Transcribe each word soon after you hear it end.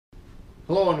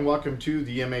Hello and welcome to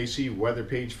the MAC weather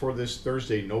page for this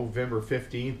Thursday, November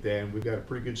 15th. And we've got a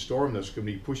pretty good storm that's going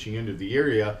to be pushing into the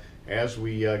area as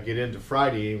we get into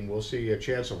Friday. And we'll see a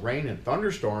chance of rain and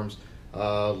thunderstorms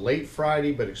late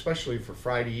Friday, but especially for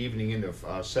Friday evening into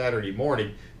Saturday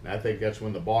morning. And I think that's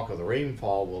when the bulk of the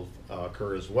rainfall will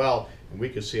occur as well. And we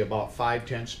could see about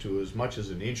 5/10 to as much as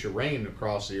an inch of rain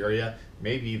across the area,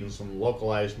 maybe even some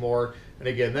localized more. And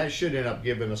again, that should end up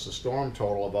giving us a storm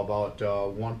total of about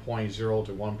 1.0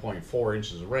 to 1.4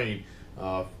 inches of rain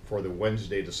for the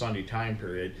Wednesday to Sunday time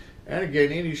period. And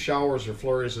again, any showers or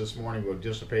flurries this morning will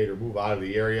dissipate or move out of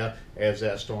the area as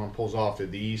that storm pulls off to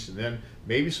the east. And then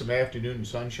maybe some afternoon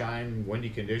sunshine, windy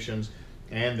conditions,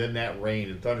 and then that rain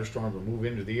and thunderstorms will move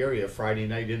into the area Friday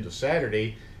night into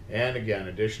Saturday. And again,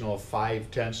 additional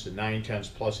 5/10 to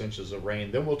 9/10 plus inches of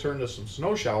rain. Then we'll turn to some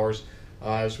snow showers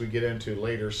as we get into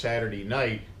later Saturday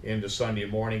night into Sunday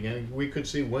morning. And we could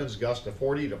see winds gust to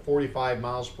 40 to 45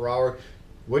 miles per hour.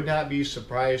 Would not be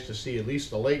surprised to see at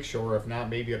least the lakeshore, if not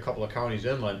maybe a couple of counties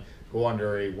inland, go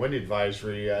under a wind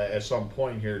advisory at some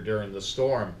point here during the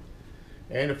storm.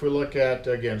 And if we look at,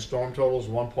 again, storm totals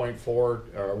 1.4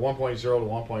 or 1.0 to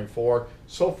 1.4.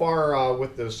 So far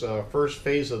with this first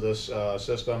phase of this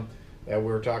system that we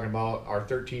were talking about, our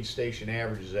 13 station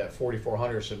average is at 44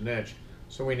 hundredths of an inch.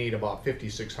 So we need about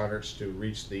 56 hundredths to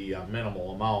reach the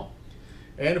minimal amount.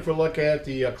 And if we look at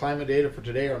the climate data for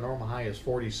today, our normal high is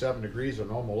 47 degrees, our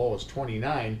normal low is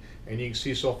 29. And you can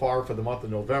see so far for the month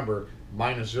of November,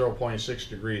 minus 0.6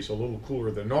 degrees, so a little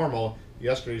cooler than normal.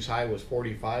 Yesterday's high was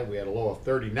 45, we had a low of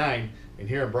 39. And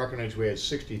here in Breckenridge, we had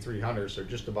 63 hundredths, so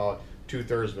just about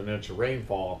 2/3 of an inch of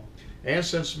rainfall. And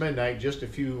since midnight, just a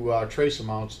few trace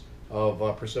amounts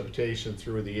of precipitation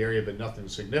through the area, but nothing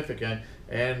significant.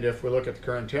 And if we look at the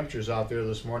current temperatures out there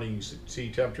this morning, you see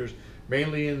temperatures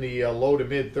mainly in the low to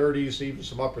mid 30s, even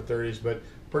some upper 30s, but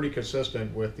pretty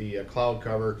consistent with the cloud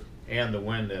cover and the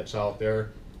wind that's out there.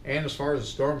 And as far as the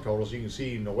storm totals, you can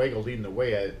see Newaygo leading the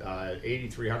way at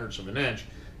 83 hundredths of an inch,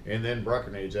 and then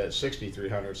Breckenridge at 63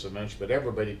 hundredths of an inch, but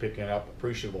everybody picking up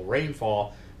appreciable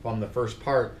rainfall from the first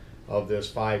part of this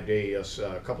 5-day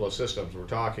couple of systems we're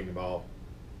talking about.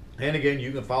 And again,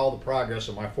 you can follow the progress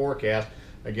of my forecast.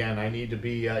 Again, I need to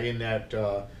be in that,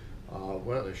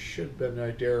 well, it should have been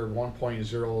right there,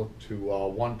 1.0 to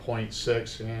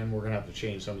 1.6, and we're going to have to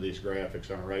change some of these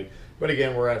graphics, all right? But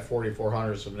again, we're at 44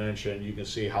 hundredths of an inch, and you can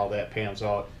see how that pans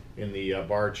out in the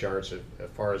bar charts as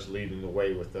far as leading the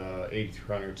way with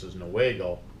 83 hundredths is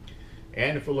Newaygo.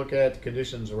 And if we look at the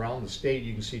conditions around the state,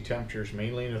 you can see temperatures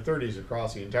mainly in the 30s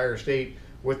across the entire state,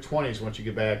 with 20s once you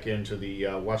get back into the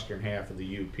western half of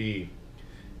the UP.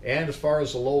 And as far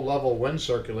as the low level wind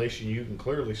circulation, you can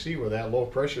clearly see where that low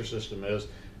pressure system is.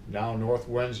 Now north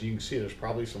winds, you can see there's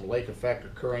probably some lake effect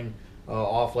occurring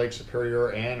off Lake Superior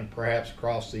and perhaps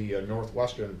across the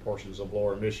northwestern portions of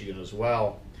lower Michigan as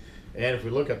well. And if we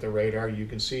look at the radar, you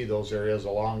can see those areas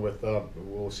along with,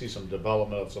 we'll see some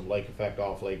development of some lake effect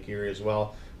off Lake Erie as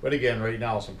well. But again, right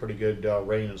now, some pretty good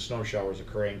rain and snow showers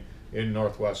occurring in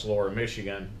northwest lower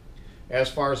Michigan. As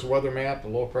far as the weather map, the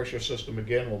low pressure system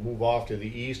again will move off to the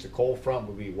east. The cold front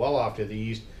will be well off to the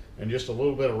east, and just a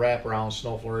little bit of wraparound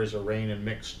snow flurries of rain and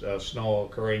mixed snow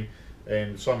occurring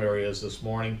in some areas this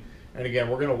morning. And again,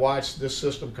 we're going to watch this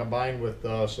system combined with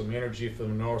some energy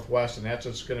from the northwest, and that's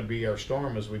what's going to be our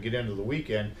storm as we get into the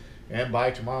weekend. And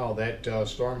by tomorrow, that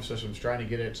storm system is trying to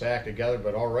get its act together,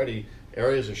 but already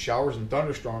areas of showers and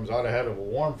thunderstorms out ahead of a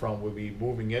warm front will be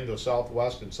moving into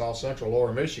southwest and south central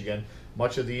lower Michigan.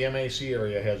 Much of the MAC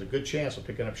area has a good chance of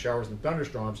picking up showers and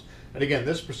thunderstorms. And again,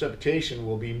 this precipitation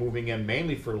will be moving in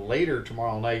mainly for later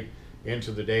tomorrow night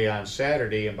into the day on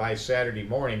Saturday. And by Saturday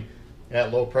morning,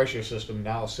 that low pressure system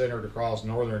now centered across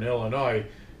northern Illinois.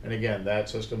 And again, that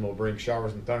system will bring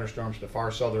showers and thunderstorms to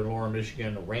far southern lower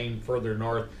Michigan, rain further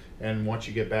north, and once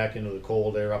you get back into the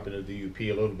cold air up into the UP,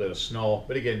 a little bit of snow.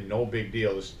 But again, no big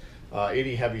deal. This,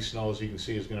 any heavy snow, as you can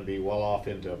see, is going to be well off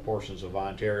into portions of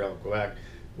Ontario and Quebec,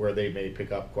 where they may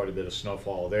pick up quite a bit of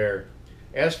snowfall there.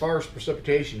 As far as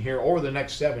precipitation here over the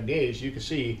next 7 days, you can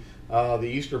see the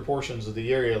eastern portions of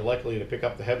the area are likely to pick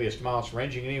up the heaviest amounts,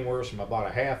 ranging anywhere from about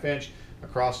a half inch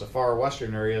across the far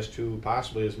western areas to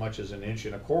possibly as much as 1.25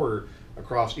 inches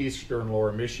across eastern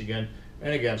lower Michigan.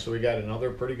 And again, so we got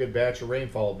another pretty good batch of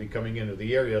rainfall will be coming into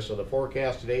the area. So the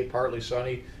forecast today, partly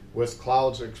sunny with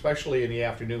clouds, especially in the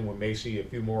afternoon. We may see a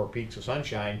few more peaks of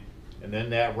sunshine, and then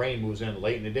that rain moves in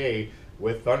late in the day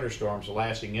with thunderstorms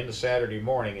lasting into Saturday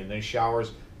morning, and then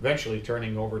showers eventually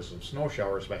turning over to some snow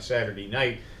showers by Saturday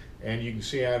night. And you can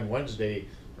see on Wednesday,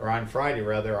 or on Friday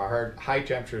rather, our high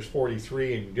temperature is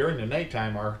 43, and during the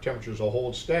nighttime our temperatures will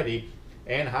hold steady,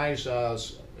 and highs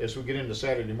as we get into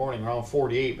Saturday morning, around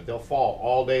 48, but they'll fall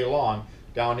all day long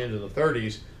down into the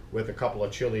 30s with a couple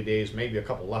of chilly days, maybe a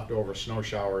couple leftover snow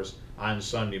showers on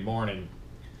Sunday morning.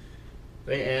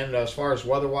 And as far as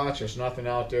weather watch, there's nothing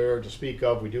out there to speak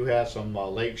of. We do have some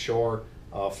lakeshore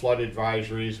flood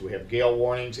advisories. We have gale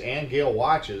warnings and gale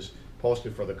watches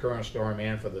posted for the current storm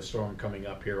and for the storm coming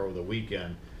up here over the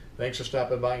weekend. Thanks for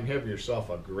stopping by and have yourself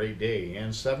a great day,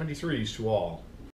 and 73s to all.